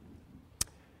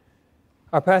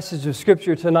Our passage of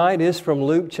Scripture tonight is from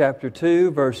Luke chapter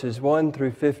 2, verses 1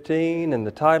 through 15, and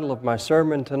the title of my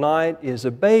sermon tonight is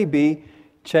A Baby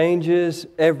Changes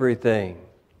Everything.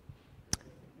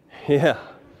 Yeah,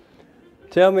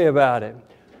 tell me about it.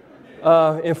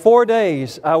 In 4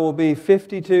 days, I will be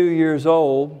 52 years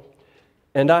old,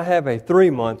 and I have a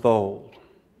 3-month-old.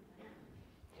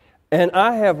 And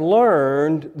I have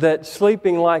learned that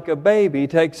sleeping like a baby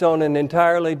takes on an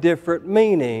entirely different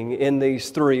meaning in these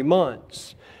 3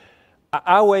 months.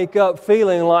 I wake up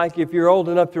feeling like, if you're old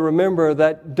enough to remember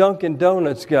that Dunkin'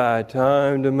 Donuts guy,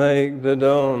 time to make the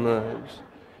donuts.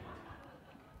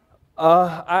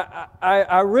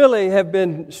 I really have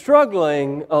been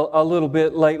struggling a little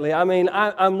bit lately. I mean,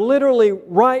 I'm literally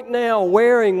right now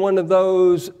wearing one of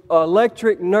those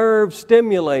electric nerve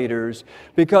stimulators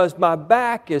because my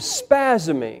back is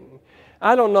spasming.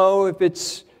 I don't know if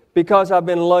it's because I've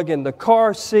been lugging the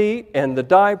car seat and the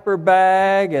diaper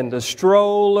bag and the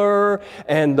stroller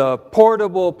and the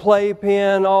portable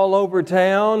playpen all over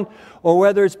town, or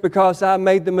whether it's because I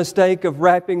made the mistake of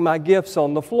wrapping my gifts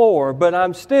on the floor, but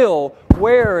I'm still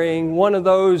wearing one of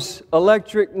those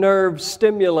electric nerve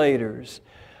stimulators.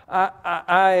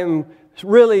 I'm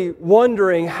really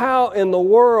wondering how in the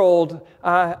world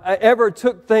I ever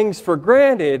took things for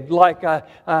granted like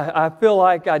I feel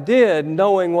like I did,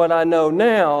 knowing what I know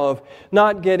now of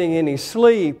not getting any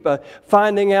sleep,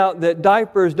 finding out that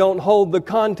diapers don't hold the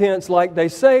contents like they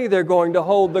say they're going to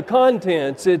hold the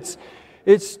contents.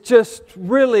 It's just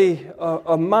really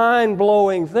a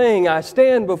mind-blowing thing. I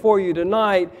stand before you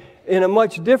tonight in a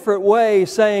much different way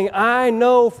saying, I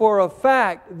know for a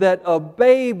fact that a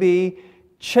baby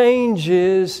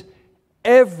changes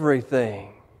everything.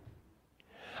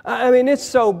 I mean, it's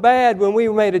so bad. When we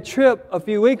made a trip a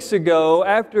few weeks ago,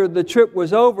 after the trip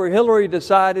was over, Hillary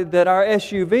decided that our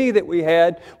SUV that we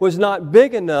had was not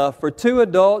big enough for 2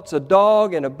 adults, a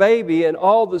dog, and a baby, and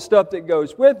all the stuff that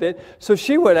goes with it. So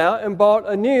she went out and bought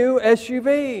a new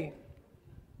SUV.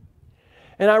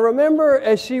 And I remember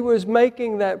as she was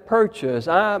making that purchase,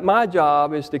 my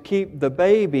job is to keep the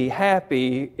baby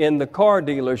happy in the car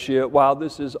dealership while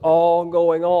this is all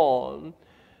going on,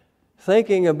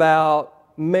 thinking about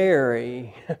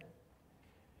Mary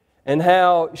and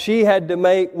how she had to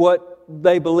make what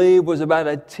they believe was about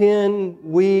a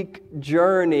 10-week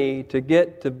journey to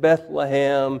get to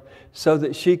Bethlehem so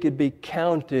that she could be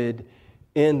counted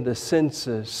in the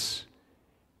census.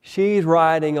 She's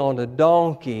riding on a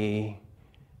donkey,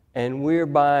 and we're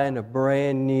buying a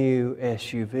brand new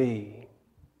SUV.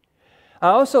 I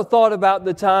also thought about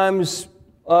the times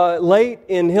late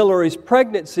in Hillary's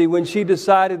pregnancy when she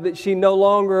decided that she no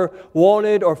longer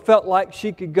wanted or felt like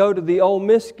she could go to the Ole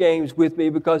Miss games with me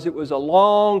because it was a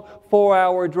long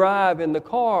 4-hour drive in the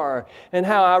car. And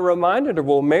how I reminded her,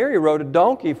 well, Mary rode a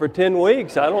donkey for 10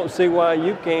 weeks. I don't see why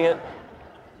you can't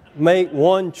make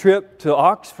one trip to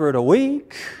Oxford a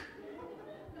week.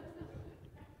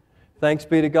 Thanks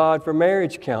be to God for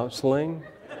marriage counseling.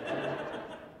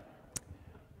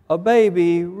 A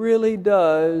baby really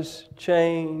does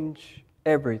change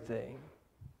everything.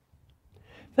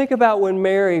 Think about when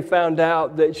Mary found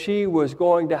out that she was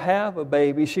going to have a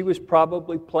baby. She was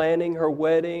probably planning her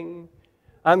wedding.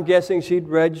 I'm guessing she'd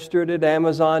registered at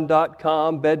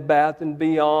Amazon.com, Bed Bath &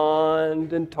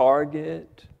 Beyond, and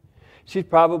Target. She's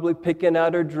probably picking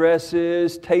out her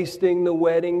dresses, tasting the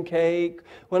wedding cake,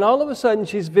 when all of a sudden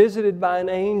she's visited by an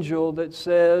angel that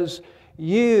says,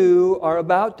 you are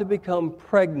about to become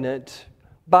pregnant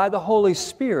by the Holy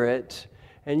Spirit,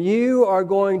 and you are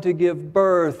going to give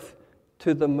birth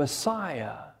to the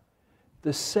Messiah,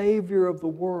 the Savior of the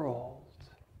world.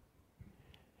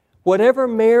 Whatever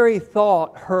Mary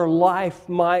thought her life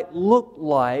might look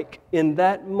like in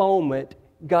that moment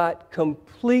got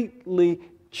completely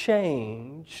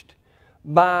changed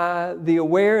by the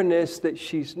awareness that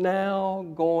she's now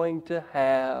going to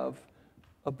have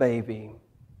a baby.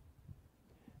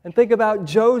 And think about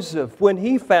Joseph when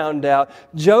he found out.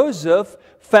 Joseph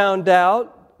found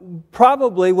out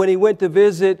probably when he went to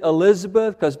visit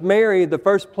Elizabeth, because Mary, the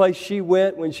first place she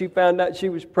went when she found out she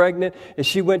was pregnant, is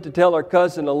she went to tell her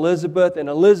cousin Elizabeth, and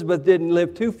Elizabeth didn't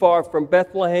live too far from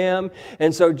Bethlehem,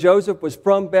 and so Joseph was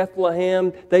from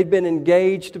Bethlehem. They'd been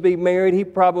engaged to be married. He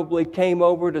probably came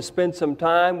over to spend some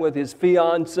time with his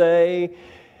fiancée,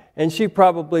 and she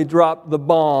probably dropped the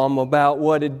bomb about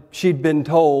what she'd been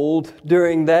told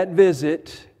during that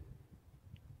visit.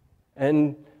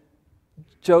 And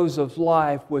Joseph's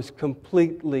life was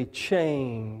completely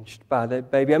changed by that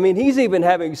baby. I mean, he's even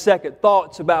having second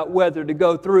thoughts about whether to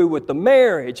go through with the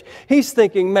marriage. He's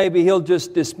thinking maybe he'll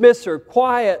just dismiss her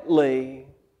quietly.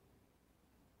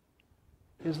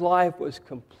 His life was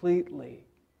completely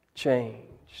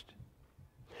changed.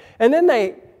 And then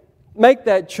they make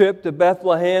that trip to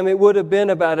Bethlehem. It would have been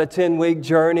about a 10-week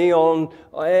journey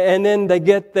and then they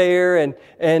get there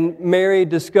and Mary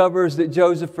discovers that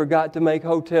Joseph forgot to make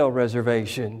hotel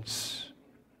reservations.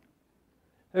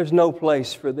 There's no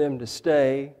place for them to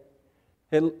stay.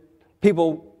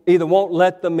 People either won't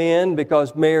let them in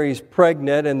because Mary's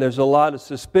pregnant and there's a lot of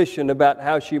suspicion about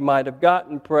how she might have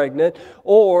gotten pregnant,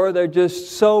 or there are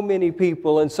just so many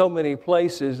people in so many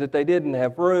places that they didn't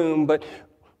have room. But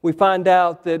we find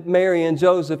out that Mary and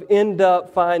Joseph end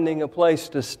up finding a place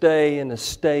to stay in a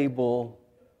stable.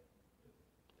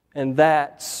 And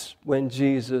that's when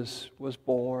Jesus was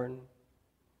born.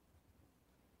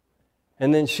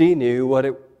 And then she knew what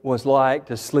it was like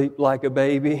to sleep like a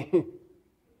baby.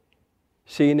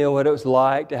 She knew what it was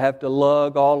like to have to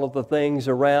lug all of the things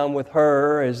around with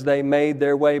her as they made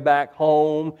their way back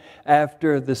home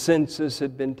after the census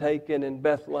had been taken in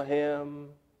Bethlehem.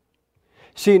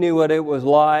 She knew what it was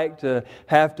like to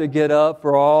have to get up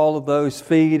for all of those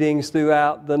feedings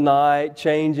throughout the night,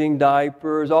 changing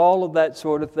diapers, all of that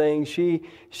sort of thing. She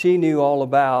knew all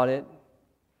about it.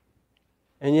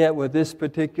 And yet with this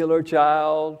particular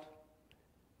child,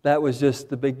 that was just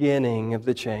the beginning of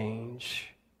the change.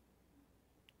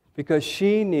 Because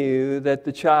she knew that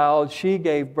the child she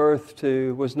gave birth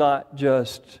to was not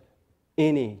just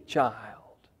any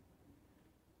child.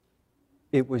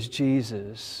 It was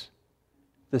Jesus,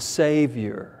 the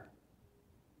Savior,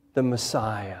 the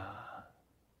Messiah.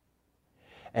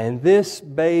 And this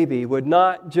baby would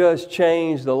not just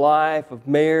change the life of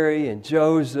Mary and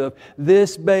Joseph.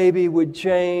 This baby would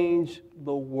change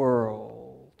the world.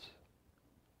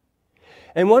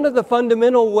 And one of the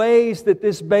fundamental ways that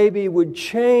this baby would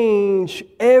change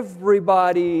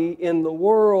everybody in the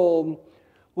world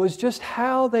was just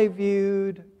how they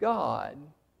viewed God.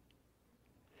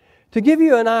 To give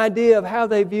you an idea of how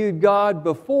they viewed God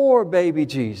before baby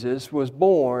Jesus was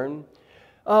born,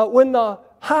 when the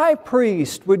high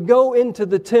priest would go into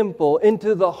the temple,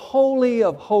 into the Holy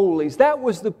of Holies, that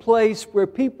was the place where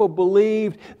people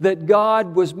believed that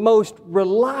God was most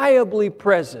reliably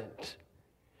present.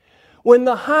 When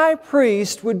the high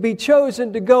priest would be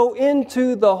chosen to go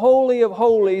into the Holy of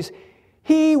Holies,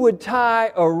 he would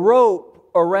tie a rope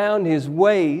around his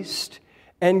waist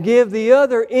and give the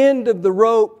other end of the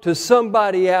rope to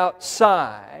somebody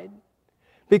outside,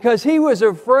 because he was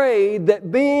afraid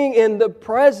that being in the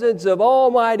presence of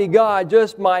Almighty God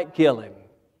just might kill him.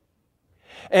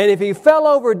 And if he fell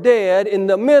over dead in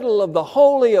the middle of the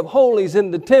Holy of Holies in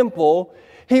the temple,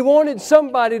 he wanted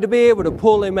somebody to be able to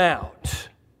pull him out.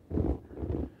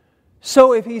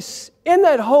 So if he's in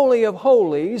that Holy of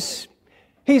Holies,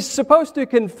 he's supposed to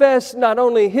confess not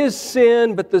only his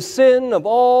sin, but the sin of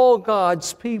all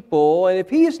God's people. And if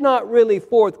he's not really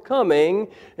forthcoming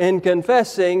in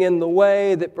confessing in the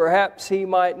way that perhaps he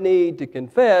might need to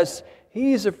confess,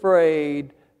 he's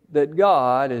afraid that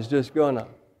God is just going to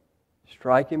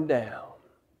strike him down.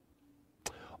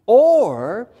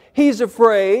 Or he's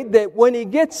afraid that when he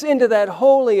gets into that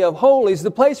Holy of Holies,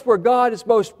 the place where God is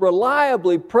most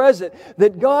reliably present,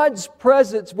 that God's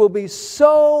presence will be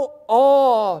so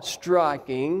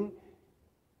awe-striking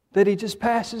that he just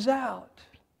passes out.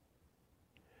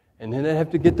 And then they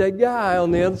have to get that guy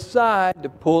on the other side to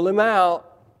pull him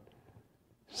out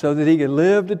so that he can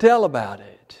live to tell about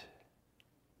it.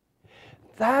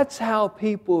 That's how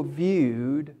people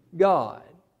viewed God.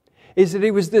 Is that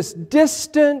he was this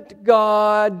distant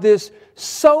God, this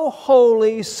so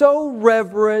holy, so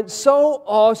reverent, so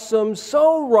awesome,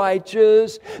 so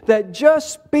righteous, that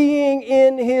just being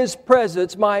in his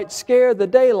presence might scare the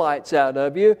daylights out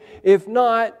of you, if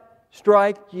not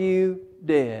strike you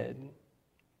dead.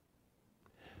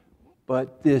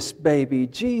 But this baby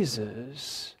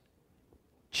Jesus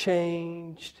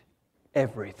changed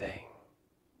everything.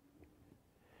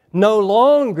 No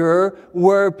longer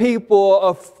were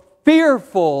people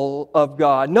fearful of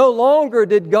God. No longer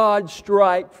did God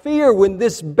strike fear. When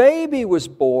this baby was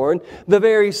born, the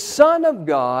very Son of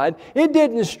God, it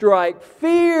didn't strike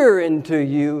fear into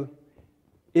you.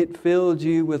 It filled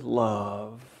you with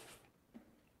love.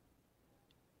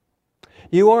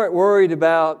 You aren't worried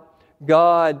about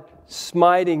God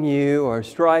smiting you or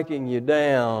striking you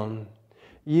down.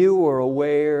 You were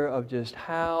aware of just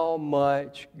how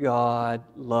much God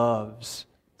loves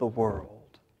the world.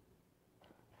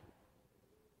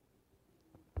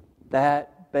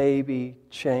 That baby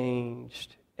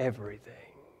changed everything.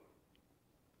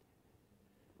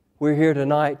 We're here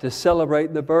tonight to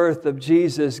celebrate the birth of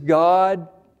Jesus, God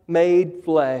made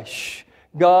flesh,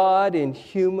 God in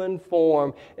human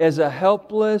form, as a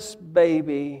helpless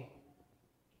baby.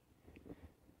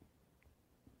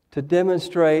 to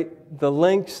demonstrate the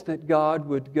lengths that God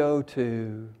would go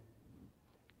to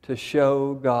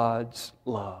show God's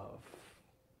love.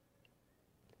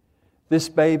 This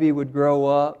baby would grow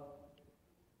up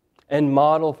and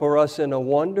model for us in a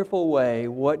wonderful way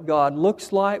what God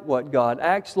looks like, what God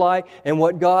acts like, and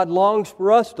what God longs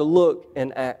for us to look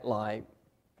and act like.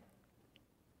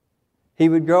 He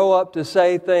would grow up to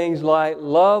say things like,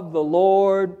 love the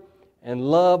Lord and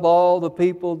love all the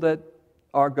people that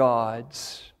are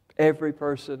God's, every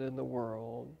person in the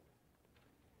world.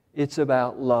 It's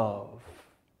about love,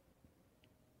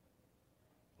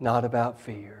 not about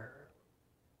fear.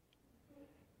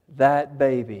 That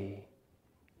baby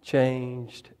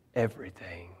changed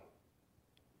everything.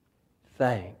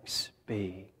 Thanks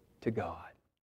be to God.